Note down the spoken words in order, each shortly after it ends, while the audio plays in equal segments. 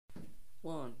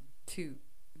1, 2,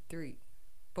 3,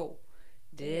 4.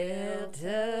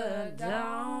 Delta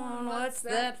Dawn, what's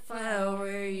that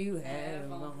flower you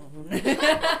have on?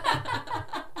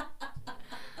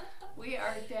 We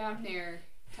are damn near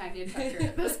Tanya Tucker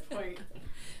at this point.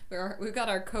 We've got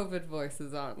our COVID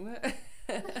voices on.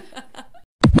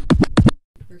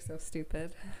 We're so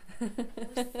stupid. We're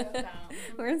so dumb.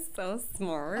 We're so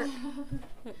smart.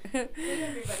 Hey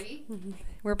everybody.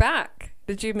 We're back.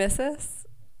 Did you miss us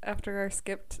after our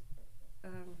skipped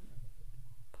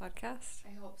podcast?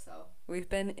 I hope so. We've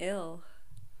been ill.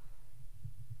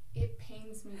 It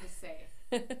pains me to say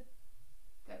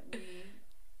that we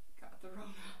got the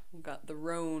Rona. We got the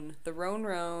Roan. The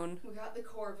Roan. We got the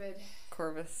Corvid.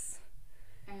 Corvus.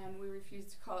 And we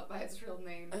refuse to call it by its real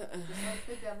name. Just like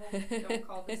the devil, don't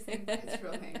call this thing by its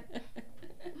real name.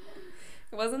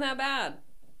 It wasn't that bad.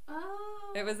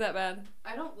 Oh. It was that bad.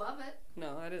 I don't love it.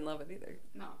 No, I didn't love it either.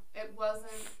 No, it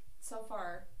wasn't. So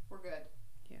far, we're good.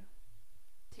 Yeah.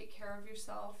 Take care of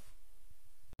yourself.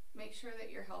 Make sure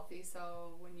that you're healthy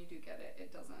so when you do get it,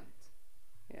 it doesn't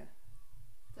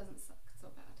suck so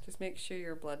bad. Just make sure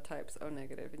your blood type's O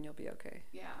negative and you'll be okay.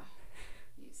 Yeah.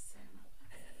 You son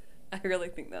of I really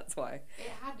think that's why. a...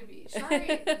 It had to be.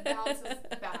 Shari bounces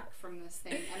back from this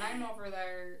thing, and I'm over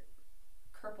there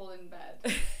crippled in bed,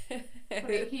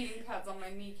 putting heating pads on my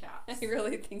kneecaps. I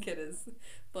really think it is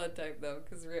blood type though,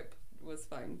 because Rip was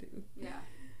fine too. Yeah.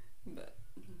 But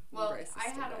Well, Bryce is I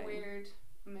still had a dying. weird...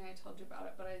 I mean, I told you about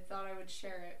it, but I thought I would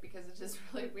share it because it's just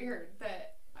really weird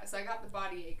that... So I got the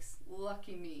body aches.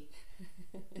 Lucky me.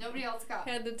 Nobody else got...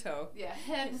 Head to toe. Yeah,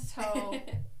 head to toe.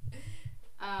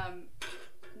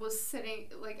 Was sitting...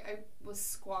 Like, I was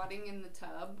squatting in the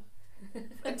tub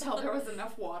until there was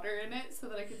enough water in it so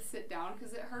that I could sit down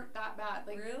because it hurt that bad.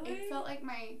 Like, Really? It felt like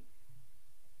my...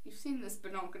 You've seen this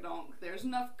badonkadonk. There's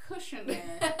enough cushion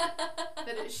there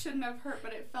that it shouldn't have hurt,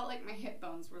 but it felt like my hip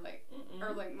bones were like...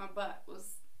 Or like my butt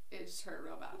was... It just hurt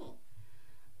real bad.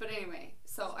 But anyway,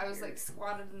 so I was like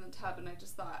squatted in the tub and I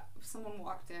just thought if someone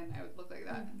walked in, I would look like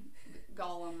that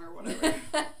Gollum or whatever.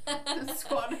 Just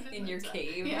squatted in your tub.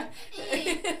 cave. Yeah.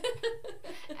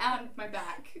 And my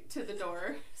back to the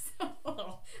door.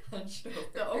 So Hunched over.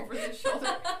 the over the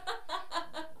shoulder.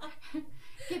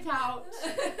 Get out.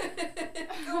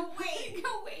 Go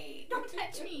away. Don't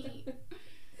touch me.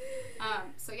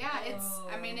 So yeah,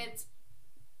 it's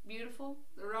beautiful.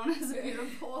 The Rona is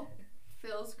beautiful.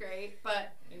 Feels great,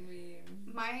 but I mean,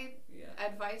 my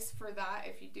advice for that,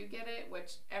 if you do get it,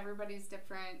 which everybody's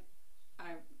different,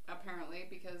 apparently,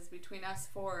 because between us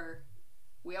four,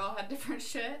 we all had different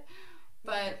shit,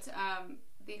 but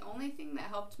the only thing that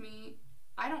helped me,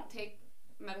 I don't take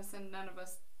medicine, none of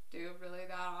us do really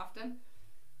that often,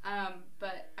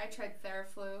 but I tried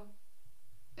Theraflu.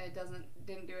 It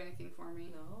didn't do anything for me.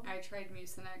 No? I tried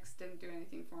Mucinex, didn't do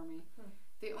anything for me.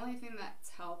 The only thing that's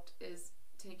helped is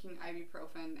taking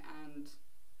ibuprofen and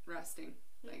resting.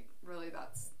 Like, really,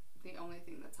 that's the only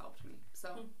thing that's helped me.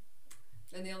 So,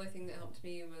 and the only thing that helped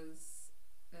me was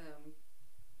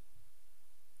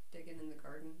digging in the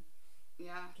garden.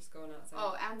 yeah. Just going outside.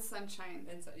 Oh, and sunshine.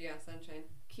 And sunshine.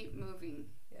 Keep moving.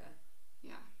 Yeah.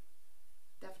 Yeah.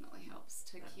 Definitely helps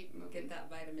to keep moving. Get that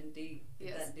vitamin D.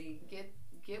 Get that D.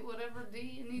 Get whatever D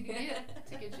you need to get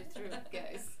to get you through,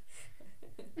 guys.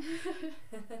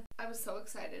 I was so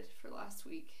excited for last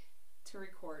week to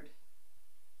record,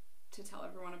 to tell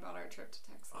everyone about our trip to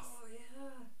Texas. Oh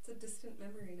yeah, it's a distant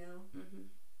memory now.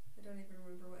 I don't even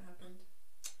remember what happened.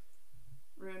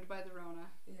 Ruined by the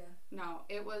Rona. Yeah. No,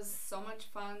 it was so much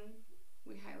fun.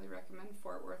 We highly recommend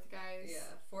Fort Worth, guys.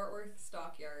 Yeah, Fort Worth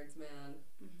stockyards, man.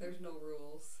 There's no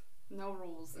rules. No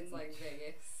rules. It's like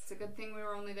Vegas. It's a good thing we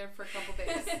were only there for a couple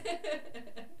days.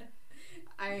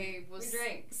 I was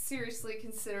seriously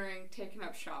considering taking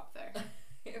up shop there.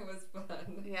 It was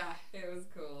fun. Yeah. It was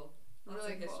cool. Lots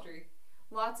Really of cool. history.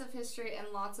 Lots of history and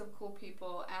lots of cool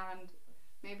people, and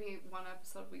maybe one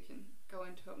episode we can go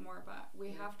into it more, but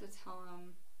we have to tell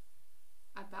them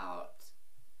about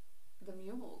the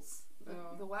mules,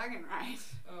 the wagon ride.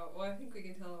 Oh, well, I think we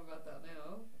can tell them about that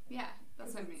now. Yeah,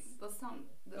 that's what I mean. Let's tell them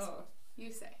this one.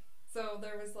 You say. So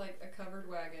there was like a covered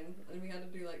wagon, and we had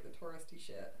to do like the touristy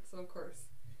shit. So of course,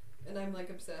 and I'm like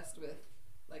obsessed with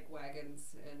like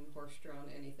wagons and horse-drawn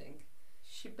anything.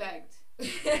 She begged.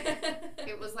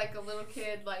 It was like a little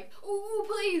kid, like, "Ooh,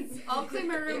 please! I'll clean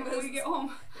my room when we get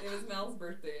home." It was Mel's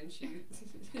birthday, and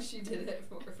she did it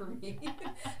for me.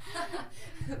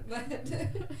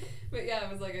 but yeah,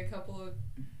 it was like a couple of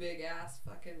big ass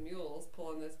fucking mules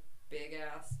pulling this big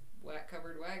ass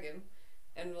covered wagon.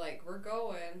 And, like, we're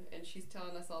going, and she's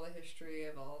telling us all the history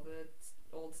of all the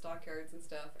old stockyards and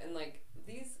stuff. And, like,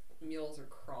 these mules are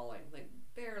crawling, like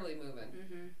barely moving.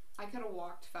 Mm-hmm. I could have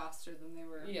walked faster than they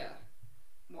were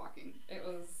walking. It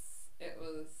was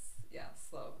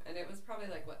slow. And it was probably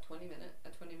like, what, 20 minute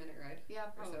ride? Yeah,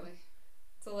 probably.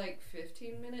 So like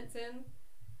 15 minutes in,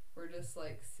 we're just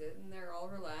like sitting there all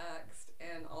relaxed,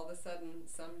 and all of a sudden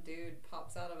some dude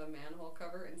pops out of a manhole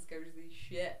cover and scares the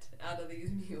shit out of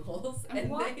these mules.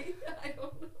 And I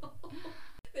don't know.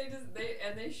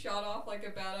 They shot off like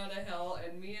a bat out of hell,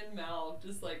 and me and Mal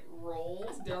just like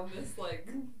rolled down this like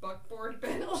buckboard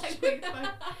bench. Like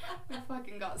we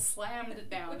fucking got slammed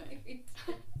down it.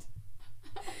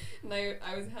 And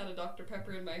I had a Dr.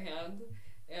 Pepper in my hand,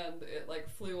 and it like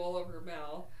flew all over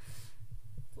Mal,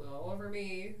 flew all over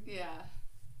me. Yeah.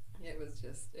 It was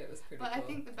pretty But cool. I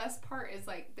think the best part is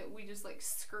like that we just like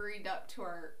scurried up to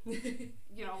our,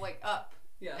 like up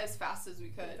as fast as we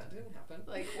could. That didn't happen.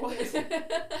 Like what?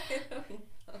 I don't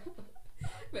know.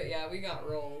 But yeah, we got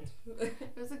rolled.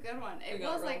 It was a good one. It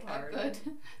was like hard. A good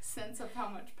sense of how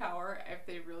much power if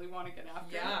they really want to get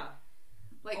after. Yeah.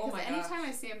 Like, because anytime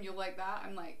I see a mule like that,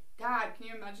 I'm like, God, can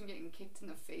you imagine getting kicked in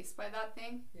the face by that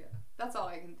thing? Yeah. That's all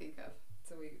I can think of.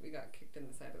 So we got kicked in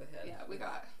the side of the head. Yeah, we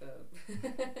got.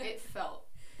 It felt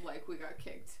like we got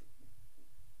kicked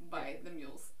by the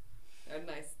mules. A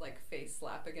nice like face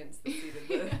slap against the seat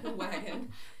of the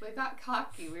wagon. We got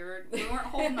cocky. We weren't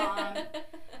holding on.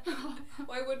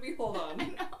 Why would we hold on? I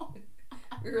know.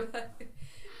 We were like,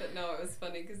 but no, it was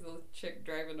funny because the chick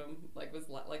driving them like was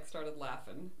started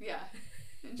laughing. Yeah.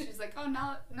 And she's like, oh,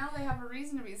 now they have a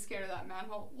reason to be scared of that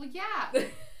manhole. Well, yeah.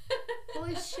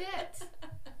 Holy shit.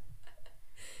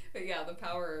 But yeah, the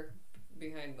power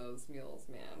behind those mules,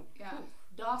 man. Yeah.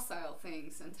 Docile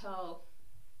things until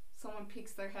someone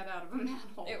peeks their head out of a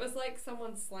manhole. It was like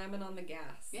someone slamming on the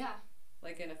gas. Yeah.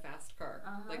 Like in a fast car.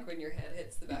 Uh-huh. Like when your head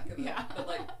hits the back of it.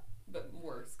 But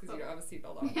worse because you don't have a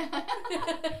seatbelt on. Yeah.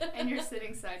 And you're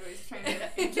sitting sideways trying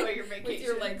to enjoy your vacation. With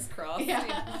your legs crossed,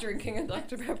 drinking a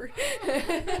Dr. Pepper.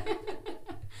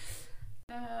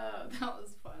 That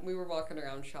was fun. We were walking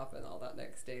around shopping all that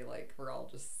next day, like we're all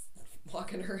just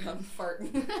walking around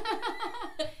farting.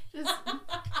 Just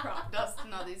crop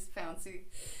dusting all these fancy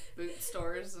boot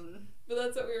stores and. But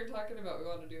that's what we were talking about. We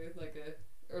want to do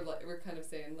we're kind of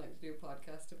saying like to do a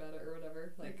podcast about it or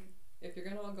whatever. Like. Mm-hmm. If you're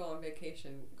gonna go on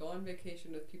vacation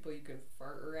with people you can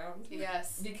fart around.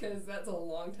 Yes. Because that's a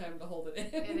long time to hold it in.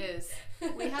 It is.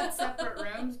 We had separate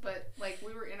rooms, but like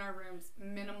we were in our rooms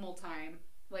minimal time.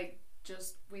 Like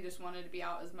we just wanted to be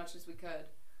out as much as we could.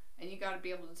 And you gotta be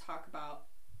able to talk about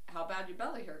how bad your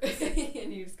belly hurts.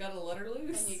 And you just gotta let her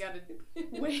loose. And you gotta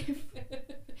wave.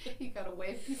 You gotta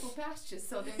wave people past you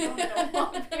so they know that I'm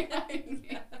walking behind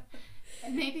you.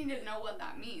 And they need to know what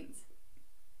that means.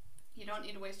 You don't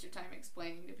need to waste your time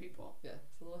explaining to people. Yeah,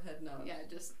 it's a little head nod. Yeah,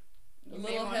 just a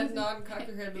little head nod and cock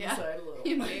your head to the side a little.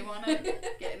 You may want to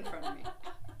get in front of me.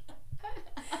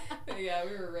 Yeah,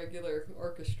 we were a regular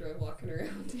orchestra walking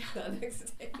around that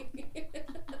next day.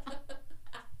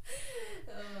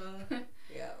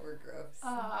 Yeah, we're gross.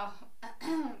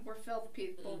 We're filth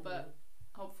people, but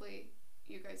hopefully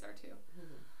you guys are too.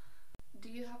 Do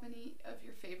you have any of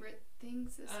your favorite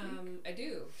things this week? I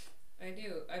do.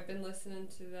 I've been listening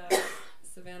to that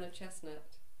Savannah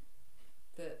Chestnut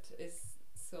that is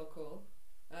so cool.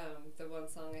 The one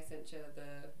song I sent you,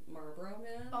 the Marlboro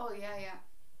Man. Oh, yeah.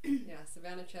 Yeah,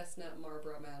 Savannah Chestnut,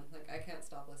 Marlboro Man. Like, I can't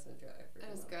stop listening to it.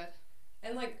 It was good.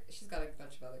 And, like, she's got a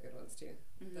bunch of other good ones, too.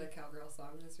 Mm-hmm. The Cowgirl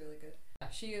song is really good.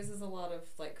 She uses a lot of,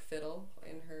 like, fiddle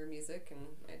in her music, and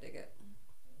I dig it.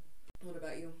 What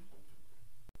about you?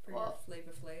 For your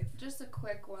Flavor Flav? Just a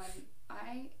quick one.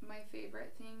 My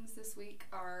favorite things this week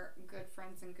are good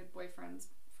friends and good boyfriends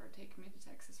for taking me to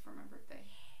Texas for my birthday.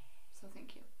 So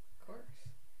thank you. Of course.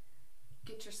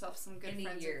 Get yourself some good any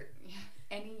friends. Year.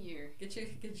 Any year. Get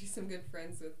you some good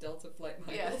friends with Delta Flight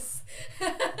Miles. Yes. You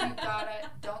gotta.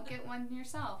 Don't get one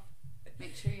yourself.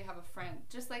 Make sure you have a friend.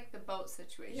 Just like the boat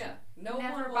situation. Yeah.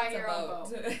 Never buy your own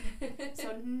boat.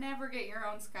 So never get your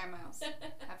own Sky Miles.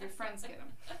 Have your friends get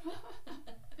them.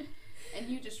 And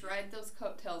you just ride those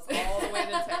coattails all the way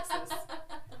to Texas.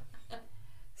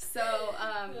 So,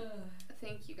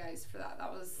 thank you guys for that.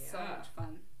 That was so much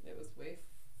fun. It was way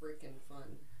freaking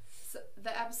fun. So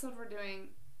the episode we're doing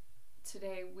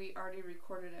today, we already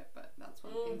recorded it, but that's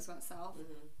when things went south.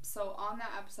 Mm-hmm. So on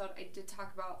that episode, I did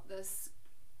talk about this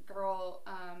girl,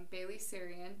 Bailey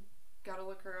Sarian. Gotta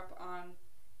look her up on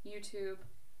YouTube.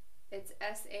 It's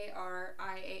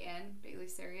Sarian, Bailey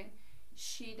Sarian.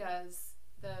 She does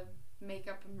the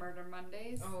Makeup and Murder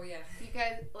Mondays. Oh yeah. You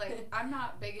guys, like, I'm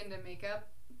not big into makeup,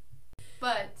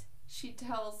 but she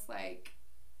tells like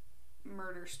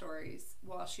murder stories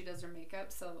while she does her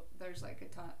makeup. So there's like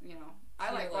a ton, you know. I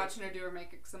So like you're watching her do her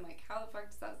makeup because I'm like, how the fuck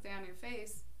does that stay on your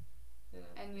face?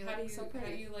 Yeah. And you how look do you so pretty.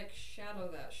 how do you like shadow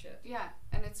that shit? Yeah,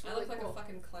 and it's really I look like cool. a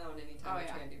fucking clown anytime Oh, I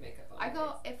yeah. try and do makeup on I my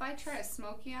go, face. if I try a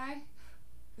smoky eye,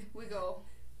 we go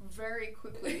very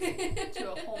quickly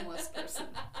to a homeless person.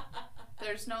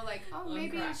 There's no like, oh, On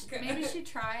maybe crack. maybe she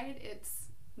tried.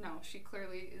 No, she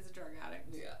clearly is a drug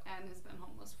addict. Yeah. And has been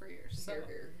homeless for years. So.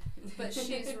 Hear, hear. But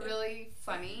she's really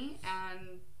funny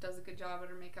and does a good job at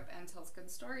her makeup and tells good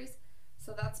stories.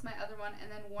 So that's my other one.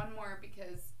 And then one more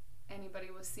because anybody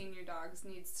with senior dogs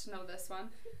needs to know this one.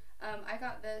 I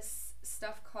got this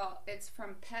stuff called, it's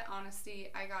from Pet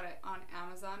Honesty. I got it on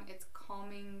Amazon. It's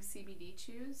Calming CBD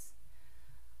Chews.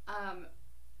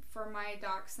 For my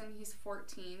dachshund, he's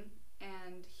 14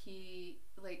 and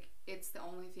it's the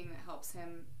only thing that helps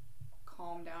him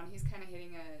calm down. He's kind of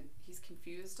he's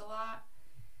confused a lot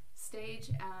stage,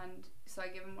 and so I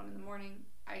give him one in the morning.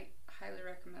 I highly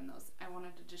recommend those. I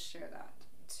wanted to just share that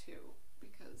too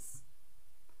because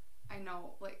I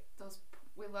know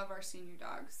we love our senior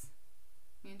dogs.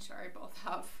 Me and Shari both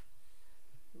have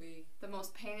the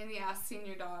most pain in the ass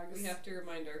senior dogs. We have to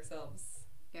remind ourselves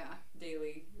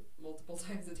daily, multiple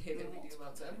times a day, that we do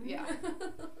love them. Yeah.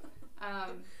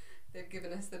 They've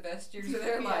given us the best years of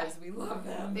their lives. We love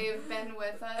them. They've been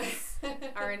with us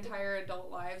our entire adult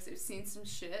lives. They've seen some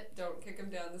shit. Don't kick them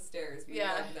down the stairs. We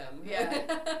love them. Yeah.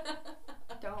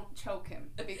 Don't choke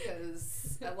him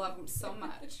because I love him so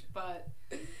much. But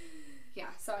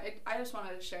yeah, so I just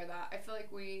wanted to share that. I feel like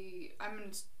I'm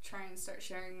going to try and start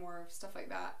sharing more of stuff like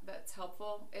that that's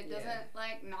helpful. It doesn't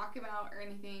like knock him out or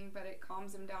anything, but it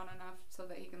calms him down enough so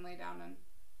that he can lay down and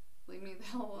leave me the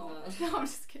hell alone. No, I'm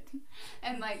just kidding.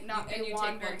 And like not and be you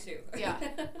wandering. take one too. Yeah,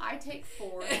 I take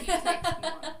 4. He takes 1.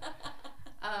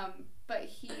 But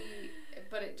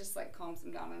it just like calms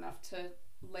him down enough to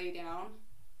lay down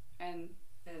and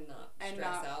not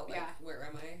stress out. Like, where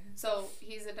am I? So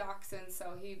he's a dachshund,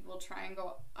 so he will try and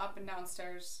go up and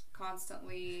downstairs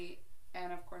constantly,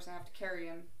 and of course I have to carry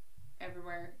him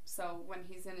everywhere. So when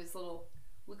he's in his little,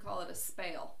 we call it a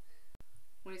spale.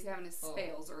 When he's having his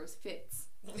spales or his fits,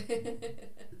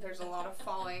 there's a lot of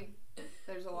falling.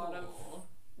 There's a lot of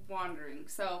wandering.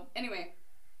 So anyway,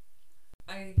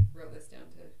 I wrote this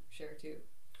down to share too.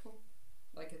 Cool.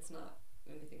 Like it's not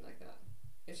anything like that.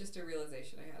 It's just a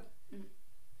realization I had. Mm-hmm.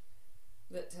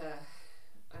 That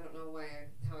I don't know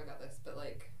how I got this, but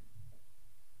like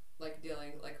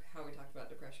dealing, like how we talked about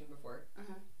depression before.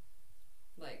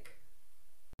 Like,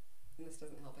 and this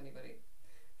doesn't help anybody.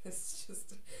 This is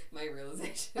just my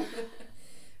realization.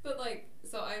 But like,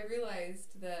 so I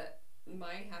realized that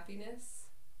my happiness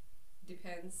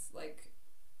depends like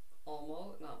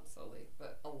almost, not solely,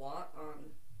 but a lot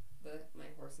on my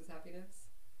horse's happiness.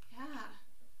 Yeah.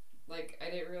 Like I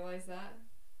didn't realize that.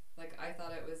 Like I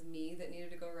thought it was me that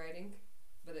needed to go riding,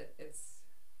 but it's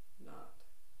not.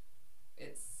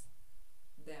 It's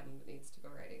them that needs to go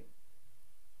riding.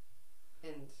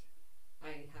 And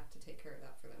I have to take care of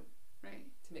that for them. Right.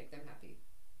 To make them happy.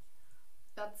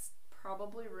 That's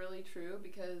probably really true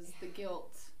because the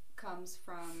guilt comes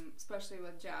from, especially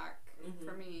with Jack,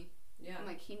 for me. Yeah. And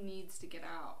like he needs to get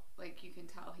out. Like you can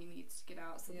tell he needs to get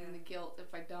out. So then the guilt,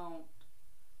 if I don't,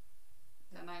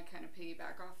 then I kind of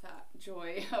piggyback off that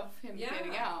joy of him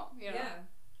getting out. You know? Yeah.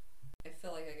 I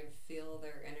feel like I can feel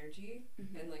their energy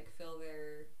and like feel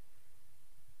their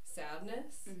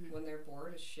sadness when they're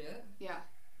bored as shit. Yeah.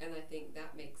 And I think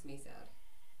that makes me sad.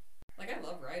 Like I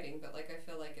love riding, but like I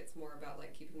feel like it's more about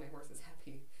like keeping my horses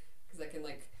happy because I can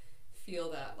like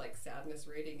feel that like sadness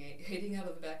radiating out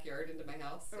of the backyard into my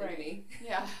house into me.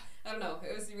 Yeah. I don't know.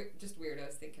 It was just weird. I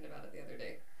was thinking about it the other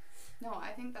day. No, I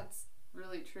think that's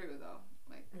really true though.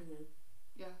 Like,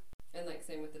 yeah. And like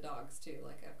same with the dogs too.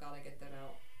 Like I've got to get them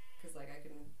out because like I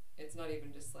can. It's not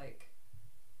even just like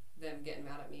them getting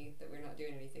mad at me that we're not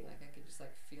doing anything. Like I could just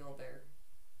like feel their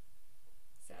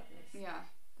sadness. Yeah,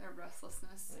 their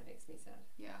restlessness. And it makes me sad.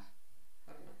 Yeah.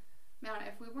 I don't know. Man,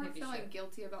 if we weren't feeling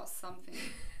guilty about something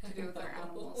to do with our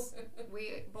animals,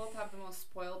 we both have the most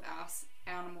spoiled ass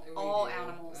animal. All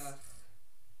animals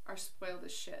are spoiled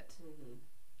as shit.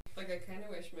 Like I kind of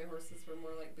wish my horses were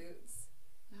more like Boots,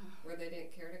 where they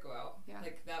didn't care to go out. Yeah.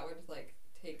 Like that would like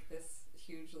take this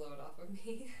huge load off of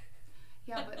me.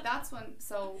 Yeah, but that's when.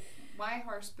 So my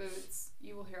horse Boots,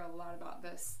 you will hear a lot about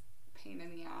this pain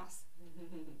in the ass.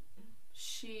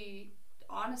 She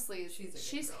honestly,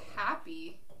 she's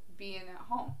happy being at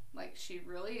home. Like she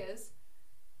really is.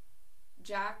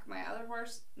 Jack, my other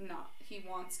horse, no, he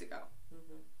wants to go.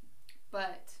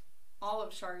 But all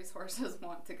of Shari's horses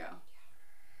want to go.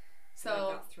 So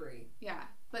I've got 3. Yeah,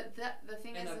 But the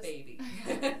thing and is... a baby.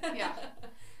 Yeah.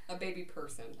 A baby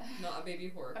person, not a baby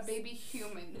horse. A baby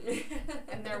human.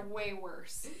 And they're way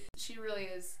worse. She really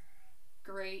is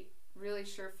great, really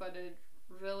sure-footed,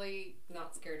 really...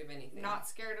 Not scared of anything. Not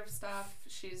scared of stuff.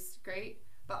 She's great,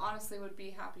 but honestly would be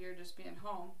happier just being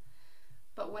home.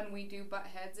 But when we do butt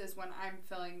heads is when I'm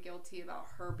feeling guilty about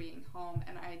her being home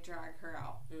and I drag her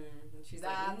out. And she's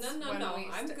That's like, no,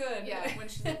 I'm good. Yeah, when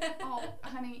she's like, oh,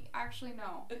 honey, actually,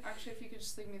 no. Actually, if you could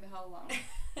just leave me the hell alone.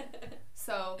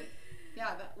 So,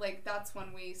 yeah, that's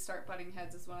when we start butting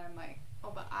heads is when I'm like,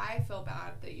 oh, but I feel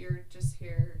bad that you're just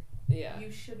here. Yeah.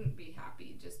 You shouldn't be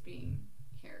happy just being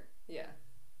here. Yeah.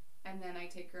 And then I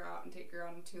take her out and take her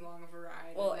on too long of a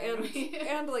ride. Well,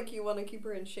 and like you want to keep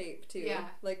her in shape too. Yeah.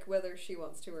 Like whether she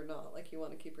wants to or not, like you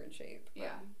want to keep her in shape.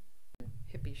 Yeah.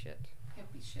 Hippie shit.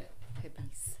 Hippie shit.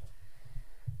 Hippies.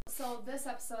 So this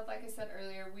episode, like I said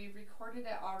earlier, we recorded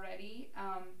it already,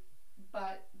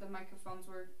 but the microphones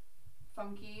were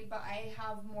funky. But I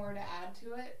have more to add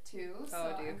to it too.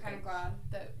 So I'm kind of glad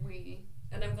that we.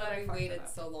 And I'm glad we waited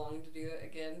so long to do it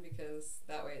again because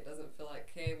that way it doesn't feel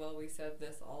like, hey, well, we said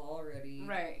this all already.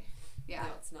 Right. Yeah.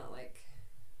 No, it's not like.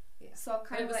 Yeah. So I'll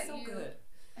kind of let you. Good.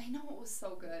 I know it was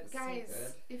so good, guys. So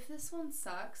good. If this one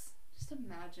sucks, just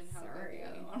imagine how good the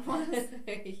other one was.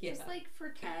 Yeah. Just like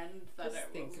pretend that just it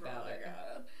think was about really it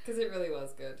good. Because it really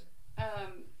was good.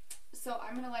 So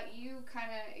I'm gonna let you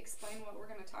kind of explain what we're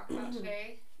gonna talk about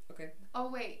today. Okay. Oh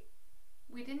wait,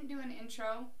 we didn't do an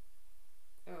intro.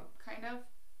 Oh. Kind of.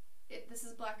 This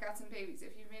is Blackouts and Babies.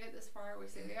 If you've made it this far, we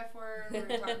say the F word. We're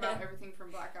going to talk about everything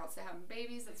from blackouts to having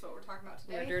babies. That's what we're talking about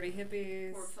today. We're dirty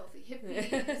hippies. We're filthy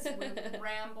hippies. We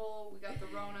ramble. We got the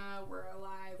Rona. We're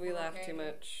alive. We laugh too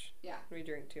much. Yeah. We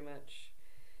drink too much.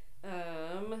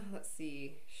 Let's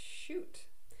see. Shoot.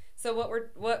 So what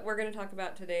we're going to talk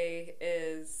about today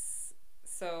is,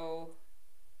 so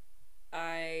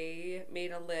I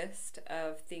made a list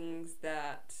of things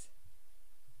that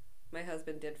my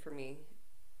husband did for me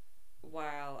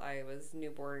while I was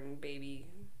newborn baby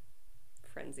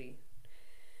frenzy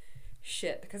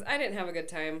shit, because I didn't have a good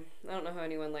time. I don't know how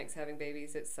anyone likes having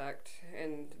babies. It sucked.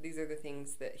 And these are the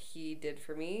things that he did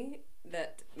for me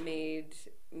that made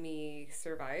me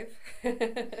survive.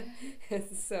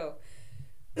 So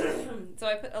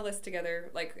I put a list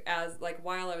together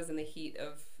while I was in the heat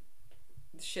of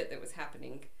the shit that was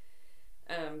happening,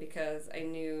 because I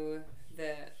knew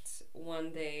that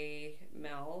one day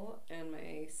Mel and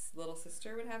my little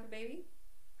sister would have a baby,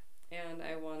 and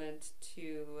I wanted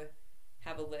to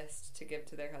have a list to give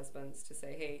to their husbands to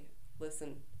say, hey,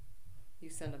 listen, you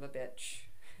son of a bitch.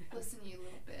 Listen, you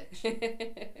little bitch.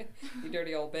 You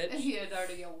dirty old bitch. You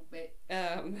dirty old bitch.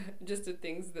 Just the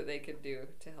things that they could do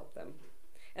to help them.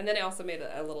 And then I also made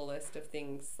a little list of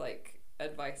things like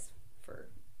advice for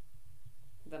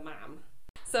the mom.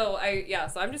 So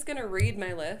I'm just gonna read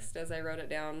my list as I wrote it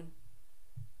down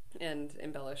and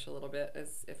embellish a little bit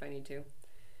as if I need to,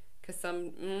 because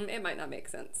it might not make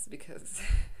sense, because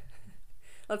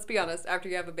let's be honest, after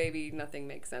you have a baby nothing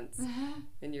makes sense.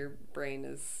 And your brain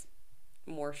is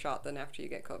more shot than after you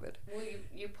get COVID. Well,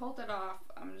 you pulled it off.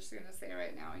 I'm just gonna say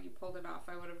right now, you pulled it off.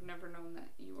 I would have never known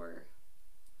that you were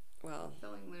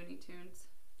filling Looney Tunes.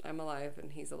 I'm alive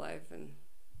and he's alive and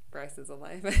Bryce is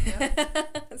alive. Yep.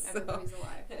 So, everybody's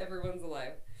alive. Everyone's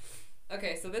alive.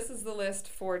 Okay, so this is the list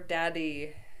for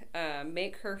Daddy.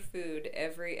 Make her food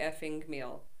every effing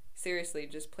meal. Seriously,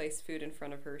 just place food in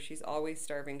front of her. She's always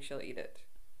starving. She'll eat it.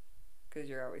 Because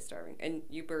you're always starving. And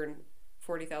you burn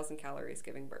 40,000 calories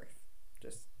giving birth.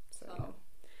 Just so you know.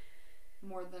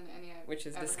 More than any I've Which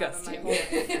is ever disgusting. Had in my whole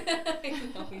life. I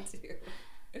know, me too.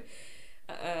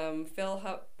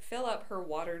 Fill up her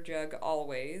water jug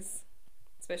always.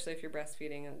 Especially if you're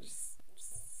breastfeeding, it just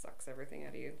sucks everything out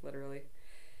of you, literally.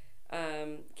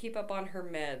 Keep up on her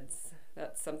meds.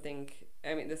 That's something,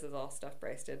 I mean, this is all stuff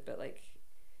Bryce did, but like,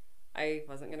 I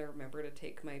wasn't going to remember to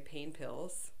take my pain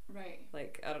pills. Right.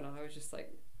 Like, I don't know, I was just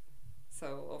like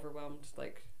so overwhelmed,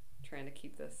 like trying to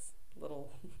keep this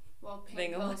little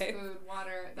pain pills, food,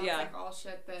 water, that's like all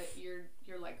shit that you're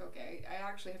like, okay, I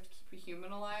actually have to keep a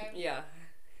human alive. Yeah.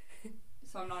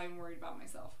 So I'm not even worried about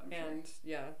myself, I'm sure.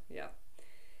 Yeah.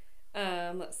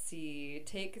 Let's see.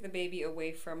 Take the baby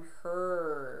away from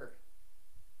her.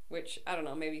 Which, I don't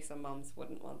know, maybe some moms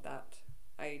wouldn't want that.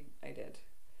 I did.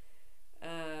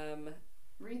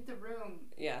 Read the room.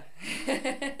 Yeah.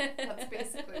 That's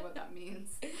basically what that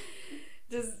means.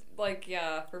 Just,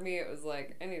 for me it was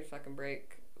like, I need a fucking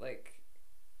break. Like,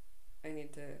 I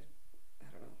need to, I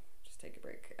don't know, just take a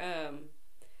break.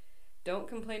 Don't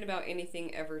complain about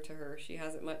anything ever to her. She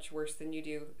has it much worse than you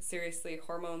do. Seriously,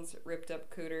 hormones, ripped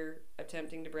up cooter,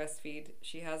 attempting to breastfeed.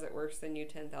 She has it worse than you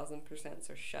 10,000%,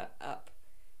 so shut up.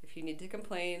 If you need to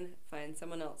complain, find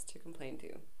someone else to complain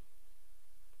to.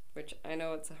 Which I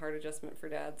know it's a hard adjustment for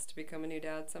dads to become a new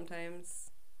dad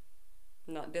sometimes.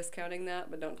 I'm not discounting that,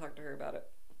 but don't talk to her about it.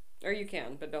 Or you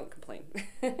can, but don't complain.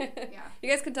 Yeah. You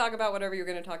guys can talk about whatever you're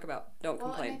going to talk about. Don't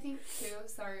complain. And I think, too,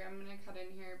 sorry, I'm going to cut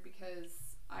in here because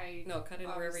I cut in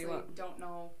wherever you want. don't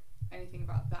know anything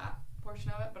about that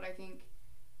portion of it, but I think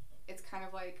it's kind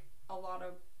of like a lot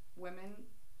of women,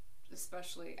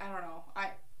 especially, I don't know,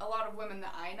 a lot of women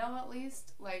that I know at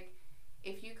least, like,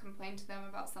 if you complain to them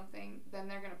about something, then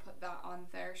they're going to put that on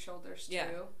their shoulders too. Yeah.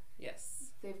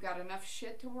 Yes. They've got enough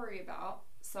shit to worry about.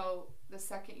 So the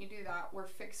second you do that, we're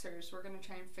fixers. We're going to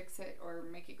try and fix it or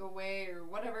make it go away or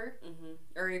whatever. Mm-hmm.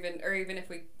 Or even if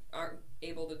we aren't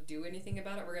able to do anything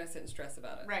about it, we're going to sit and stress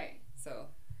about it. Right. So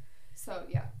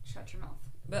yeah, shut your mouth.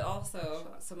 But also,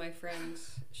 so my friend,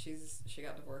 she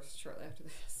got divorced shortly after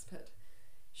this, but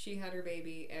she had her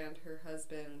baby and her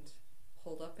husband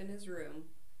holed up in his room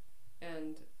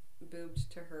and boobed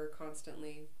to her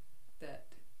constantly that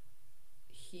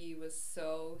he was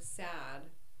so sad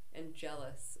and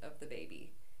jealous of the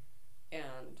baby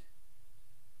and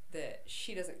that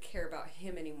she doesn't care about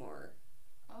him anymore.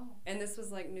 Oh. And this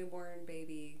was like newborn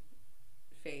baby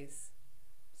phase.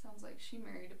 Sounds like she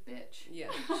married a bitch. Yeah,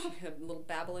 she had a little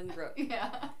babbling brook.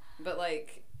 Yeah. But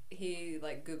like he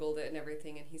like Googled it and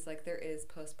everything, and he's like, there is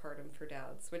postpartum for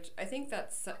dads, which I think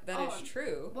that is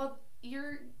true. Well,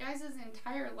 your guys'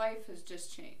 entire life has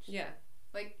just changed. Yeah.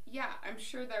 Like, yeah, I'm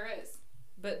sure there is.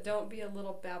 But don't be a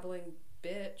little babbling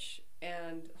bitch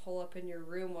and hole up in your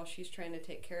room while she's trying to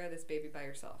take care of this baby by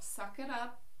herself. Suck it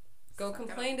up. Go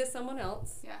complain to someone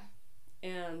else. Yeah.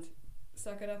 And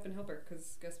suck it up and help her,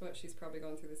 because guess what? She's probably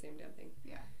going through the same damn thing.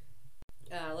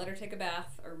 Yeah. Let her take a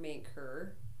bath or make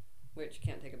her, which you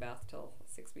can't take a bath till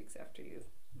 6 weeks after you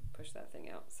push that thing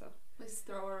out. So at least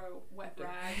throw her a wet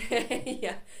rag.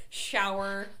 Yeah.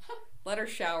 Shower. Let her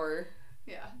shower.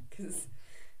 Yeah.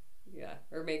 Yeah,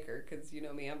 or make her, because you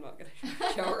know me, I'm not going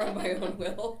to shower on my own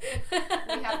will.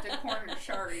 We have to corner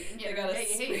Shari and they gotta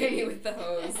spray me with the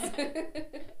hose.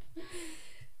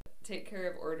 Take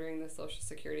care of ordering the social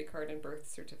security card and birth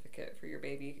certificate for your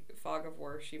baby. Fog of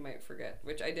war, she might forget,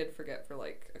 which I did forget for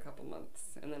like a couple months,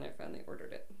 and then I finally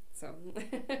ordered it. So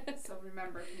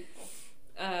remember, people.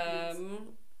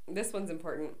 This one's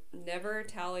important. Never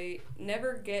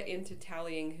get into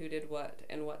tallying who did what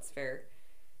and what's fair.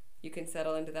 You can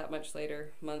settle into that much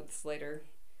later, months later.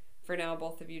 For now,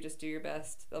 both of you just do your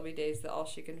best. There'll be days that all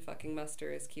she can fucking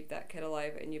muster is keep that kid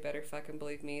alive, and you better fucking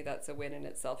believe me, that's a win in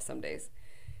itself some days.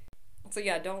 So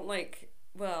yeah, don't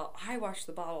I washed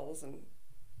the bottles and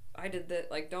I did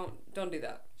that. Like, don't do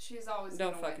that. She's always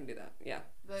don't fucking do that. Yeah.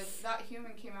 That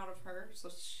human came out of her, so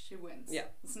she wins. Yeah.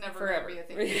 It's never forever gonna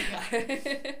be a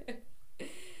thing.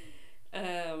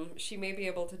 Yeah. She may be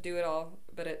able to do it all,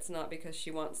 but it's not because she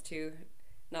wants to.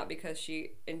 Not because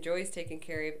she enjoys taking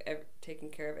care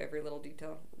of every little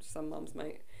detail. Some moms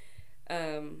might.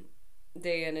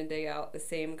 Day in and day out, the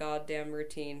same goddamn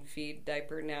routine. Feed,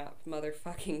 diaper, nap.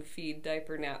 Motherfucking feed,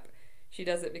 diaper, nap. She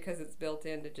does it because it's built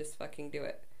in to just fucking do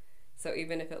it. So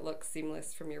even if it looks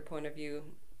seamless from your point of view,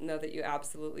 know that you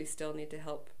absolutely still need to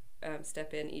help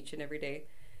step in each and every day.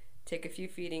 Take a few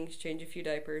feedings, change a few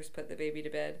diapers, put the baby to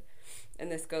bed. And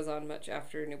this goes on much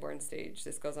after newborn stage.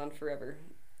 This goes on forever.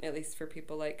 At least for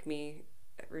people like me,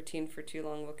 routine for too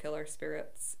long will kill our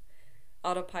spirits.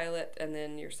 Autopilot, and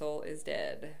then your soul is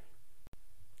dead.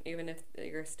 Even if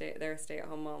they're a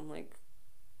stay-at-home mom, like,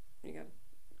 you gotta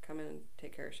come in and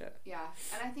take care of shit. Yeah,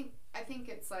 and I think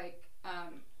it's like,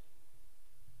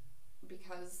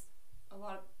 because a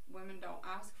lot of women don't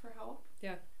ask for help.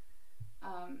 Yeah.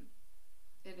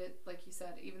 It like you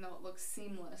said, even though it looks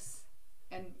seamless,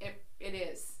 and it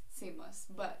is seamless,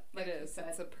 but like it is. You said,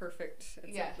 it's a perfect.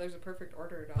 There's a perfect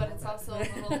order to all. But it's also a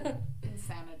little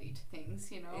insanity to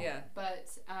things, you know. Yeah. But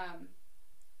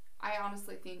I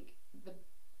honestly think the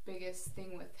biggest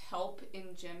thing with help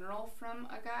in general from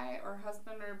a guy or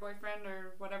husband or boyfriend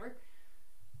or whatever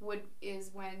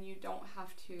is when you don't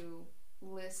have to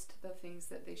list the things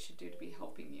that they should do to be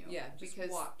helping you. Yeah,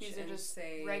 because these are just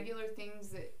regular things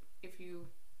that if you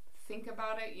think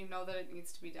about it, you know that it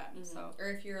needs to be done. Mm-hmm. So, or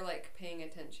if you're like paying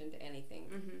attention to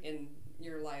anything in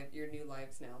your new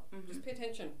lives now, just pay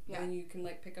attention. Yeah. And you can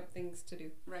like pick up things to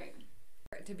do. Right.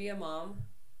 To be a mom,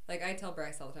 like I tell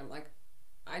Bryce all the time, like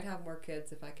I'd have more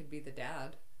kids if I could be the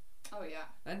dad. Oh yeah.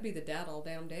 I'd be the dad all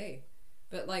damn day.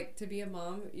 But like to be a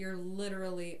mom, you're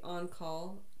literally on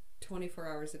call 24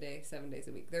 hours a day, 7 days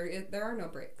a week. There are no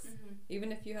breaks. Mm-hmm.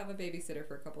 Even if you have a babysitter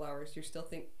for a couple hours, you're still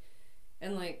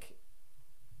and like,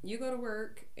 you go to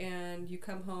work and you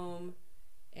come home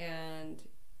and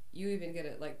you even get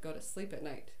to like go to sleep at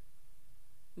night.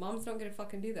 Moms don't get to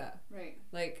fucking do that. Right.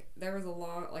 Like, there was a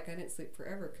long, like, I didn't sleep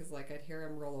forever because, like, I'd hear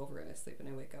him roll over in his sleep and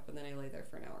I wake up and then I lay there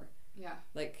for an hour. Yeah.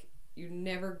 Like, you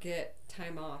never get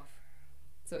time off.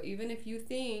 So even if you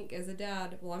think as a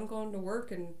dad, well, I'm going to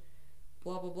work and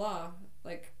blah, blah, blah,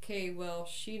 like, okay, well,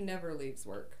 she never leaves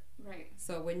work. Right.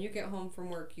 So when you get home from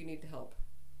work, you need to help.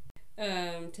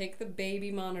 Take the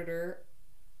baby monitor.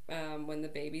 When the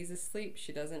baby's asleep,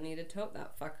 she doesn't need to tote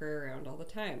that fucker around all the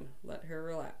time. Let her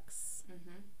relax.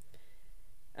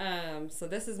 Mm-hmm. So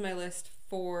this is my list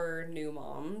for new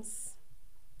moms.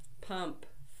 Pump.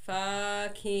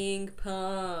 Fucking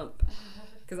pump.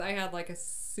 Because I had like a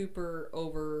super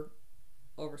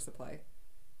oversupply.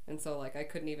 And so like I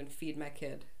couldn't even feed my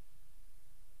kid.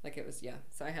 Like it was,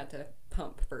 so I had to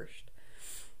pump first.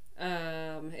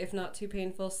 If not too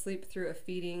painful, sleep through a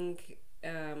feeding,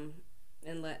 and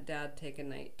let dad take a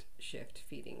night shift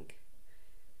feeding.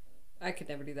 I could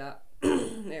never do that.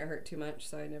 It hurt too much,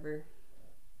 so I never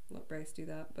let Bryce do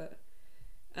that. But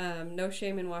no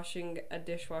shame in washing a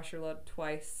dishwasher load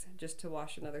twice just to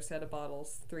wash another set of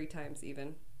bottles 3 times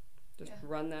even. Just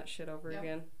run that shit over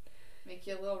again. Make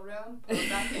you a little room, put them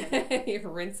back in. You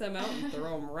rinse them out and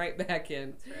throw them right back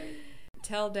in. That's right.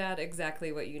 Tell dad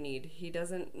exactly what you need. He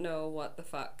doesn't know what the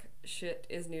fuck. Shit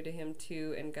is new to him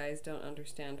too, and guys don't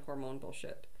understand hormone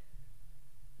bullshit.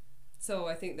 So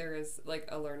I think there is like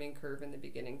a learning curve in the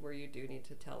beginning where you do need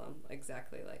to tell him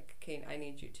exactly like, okay, I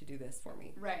need you to do this for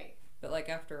me. Right. But like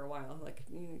after a while, like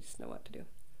you just know what to do.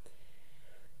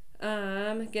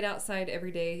 Get outside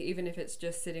every day, even if it's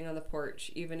just sitting on the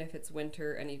porch, even if it's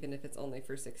winter, and even if it's only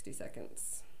for 60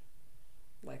 seconds.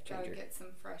 Life changer. Gotta get some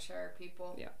fresh air,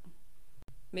 people. Yeah.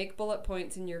 Make bullet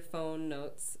points in your phone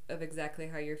notes of exactly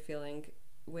how you're feeling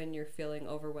when you're feeling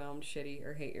overwhelmed, shitty,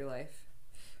 or hate your life.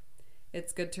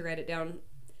 It's good to write it down.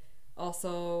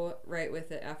 Also, write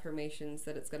with it affirmations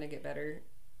that it's going to get better.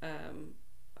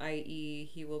 I.e.,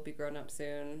 he will be grown up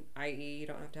soon. I.e., you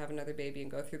don't have to have another baby and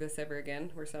go through this ever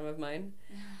again, were some of mine.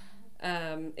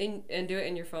 And do it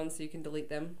in your phone so you can delete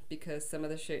them, because some of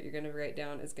the shit you're going to write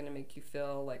down is going to make you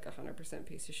feel like 100%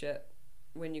 piece of shit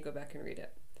when you go back and read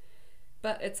it.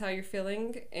 But it's how you're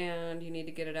feeling, and you need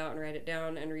to get it out and write it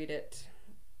down and read it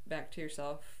back to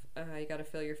yourself. You got to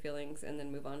feel your feelings and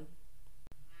then move on.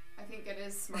 I think it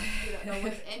is smart to do that. No,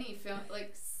 with any film,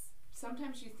 like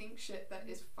sometimes you think shit that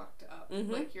is fucked up.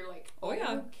 Mm-hmm. Like you're like, oh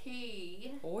yeah,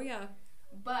 okay. Oh yeah.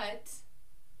 But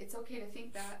it's okay to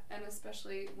think that, and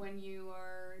especially when you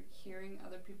are hearing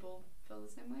other people feel the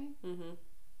same way. Mm-hmm.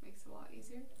 Makes it a lot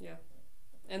easier. Yeah.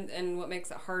 And what makes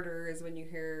it harder is when you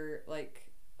hear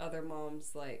like other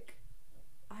moms like,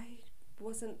 I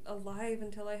wasn't alive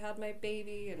until I had my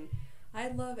baby and I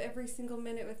love every single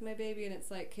minute with my baby, and it's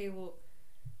like, okay, well,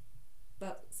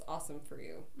 that's awesome for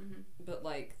you. Mm-hmm. But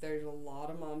like there's a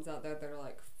lot of moms out there that are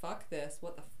like, fuck this,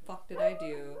 what the fuck did I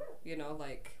do? You know,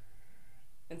 like,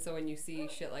 and so when you see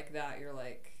shit like that, you're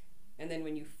like, and then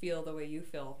when you feel the way you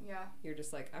feel, yeah, you're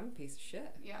just like, I'm a piece of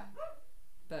shit. Yeah.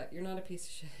 But you're not a piece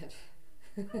of shit.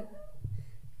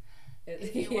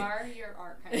 If you are, you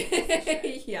are kind of piece of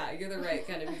shit. Yeah, you're the right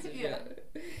kind of piece of Yeah.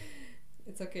 shit.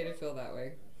 It's okay to feel that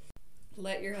way.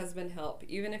 Let your husband help.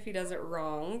 Even if he does it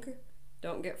wrong,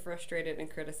 don't get frustrated and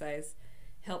criticize.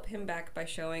 Help him back by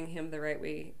showing him the right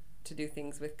way to do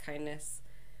things with kindness.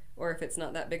 Or if it's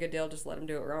not that big a deal, just let him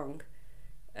do it wrong.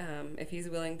 If he's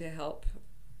willing to help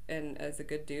and as a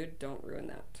good dude, don't ruin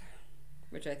that.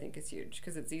 Which I think is huge,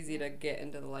 because it's easy to get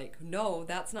into the like, no,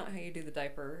 that's not how you do the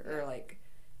diaper, or like,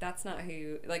 that's not how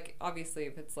you, like, obviously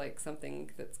if it's like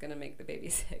something that's gonna make the baby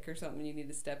sick or something, you need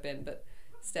to step in, but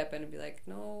step in and be like,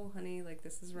 no, honey, like,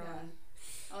 this is wrong.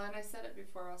 Yeah. Oh, and I said it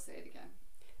before, I'll say it again.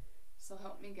 So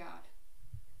help me God.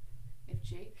 If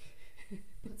Jake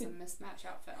puts a mismatch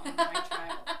outfit on my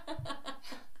child,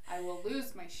 I will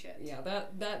lose my shit. Yeah,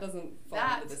 that doesn't fall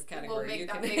that into this category. Will make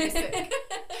that baby sick.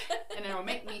 And it will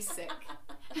make me sick.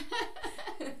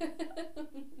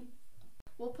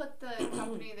 We'll put the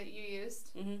company that you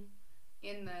used in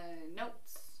the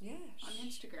notes on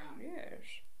Instagram. Yes.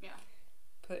 Yeah.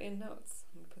 Put in notes.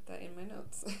 I'm gonna put that in my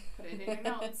notes. Put it in your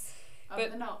notes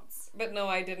of the notes. But no,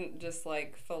 I didn't just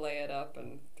like fillet it up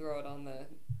and throw it on the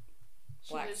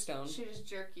Blackstone. She just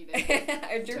jerkied it.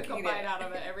 I jerkied took a bite out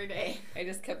of it every day. I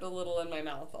just kept a little in my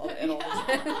mouth all the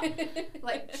time.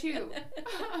 Like chew.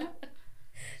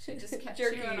 She just kept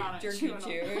chewing on it. Jerky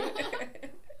chew.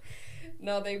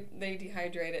 No, they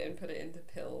dehydrate it and put it into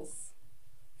pills.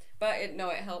 But it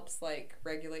helps like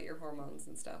regulate your hormones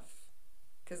and stuff.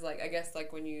 Cause like I guess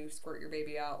like when you squirt your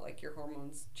baby out, like your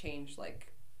hormones change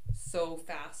like so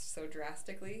fast, so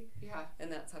drastically. Yeah.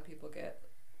 And that's how people get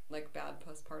like bad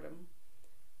postpartum.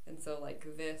 And so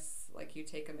like this, like you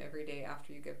take them every day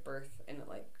after you give birth, and it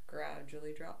like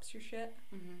gradually drops your shit.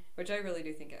 Mm-hmm. Which I really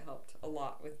do think it helped a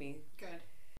lot with me. Good.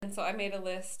 And so I made a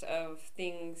list of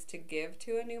things to give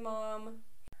to a new mom.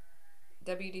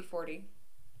 WD-40.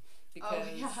 Because,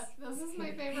 oh yeah, this is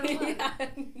my favorite one. Yeah.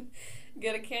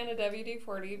 Get a can of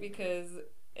WD-40 because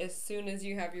as soon as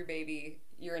you have your baby,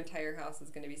 your entire house is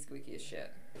going to be squeaky as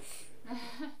shit.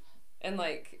 And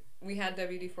like we had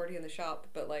WD-40 in the shop,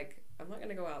 but like I'm not going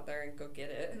to go out there and go get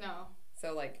it. No.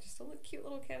 So like just a cute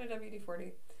little can of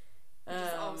WD-40.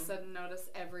 Just all of a sudden notice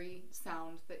every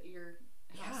sound that your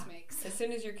house makes. As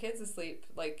soon as your kid's asleep,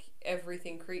 like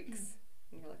everything creaks,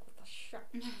 and you're like, "What the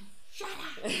shit? Shut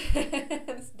up!"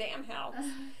 This damn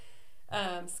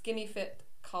house." Skinny Fit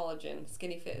Collagen.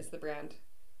 Skinny Fit is the brand.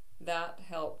 That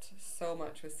helped so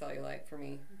much with cellulite for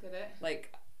me. Did it?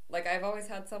 Like I've always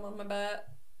had some on my butt,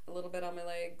 a little bit on my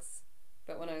legs,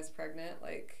 but when I was pregnant,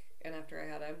 and after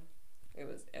I had him, it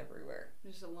was everywhere.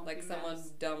 Just a lumpy like someone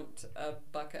mess. Dumped a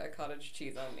bucket of cottage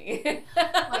cheese on me.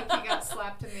 Like you got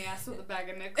slapped in the ass with a bag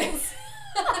of nickels.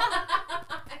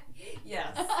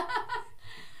 Yes.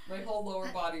 My whole lower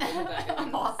body was a bag of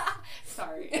nickels.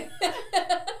 Sorry.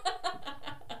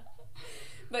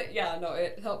 But yeah, no,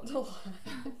 it helped a lot.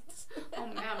 Oh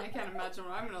man, I can't imagine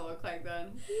what I'm gonna look like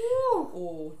then.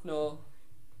 Oh no.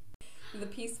 The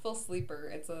Peaceful Sleeper.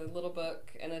 It's a little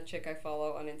book, and a chick I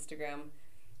follow on Instagram.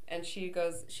 And she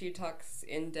talks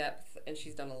in depth, and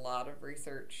she's done a lot of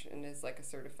research and is like a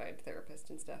certified therapist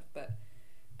and stuff. But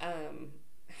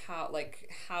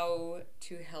how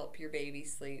to help your baby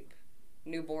sleep,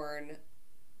 newborn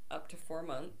up to 4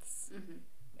 months,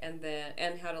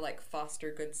 and how to like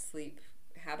foster good sleep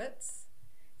habits,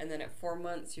 and then at 4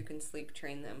 months you can sleep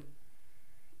train them.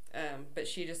 But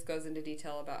she just goes into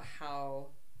detail about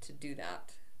how to do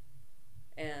that,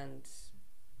 and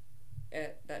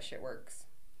that shit works.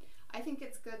 I think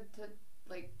it's good to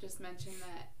like just mention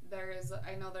that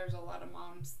I know there's a lot of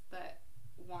moms that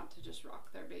want to just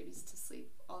rock their babies to sleep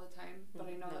all the time, but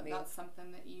I know that's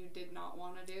something that you did not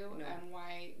want to do. No. And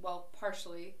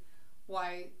partially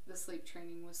why the sleep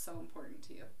training was so important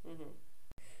to you.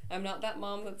 I'm not that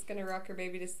mom that's gonna rock her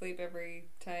baby to sleep every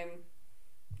time.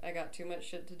 I got too much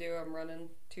shit to do. I'm running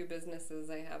 2 businesses.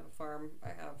 I have a farm. I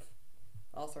have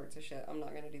all sorts of shit. I'm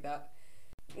not gonna do that.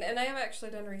 And I have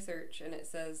actually done research, and it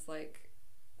says like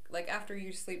after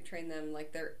you sleep train them,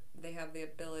 like they have the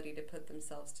ability to put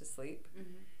themselves to sleep,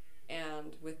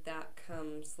 and with that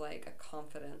comes like a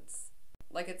confidence.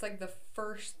 Like it's like the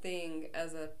first thing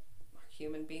as a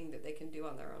human being that they can do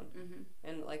on their own,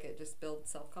 and like it just builds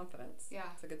self-confidence.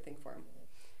 Yeah, it's a good thing for them.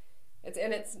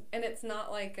 It's not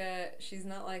like she's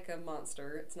not like a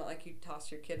monster. It's not like you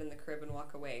toss your kid in the crib and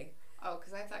walk away. Oh,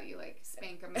 because I thought you like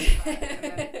spank them in the butt and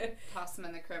then toss them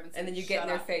in the crib and say, and then you get in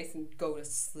their face and go to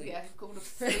sleep. Yeah, go to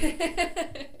sleep.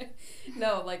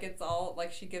 No, like it's all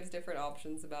like she gives different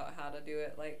options about how to do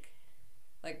it, like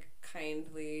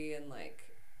kindly and like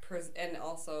and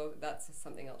also that's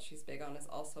something else she's big on is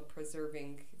also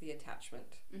preserving the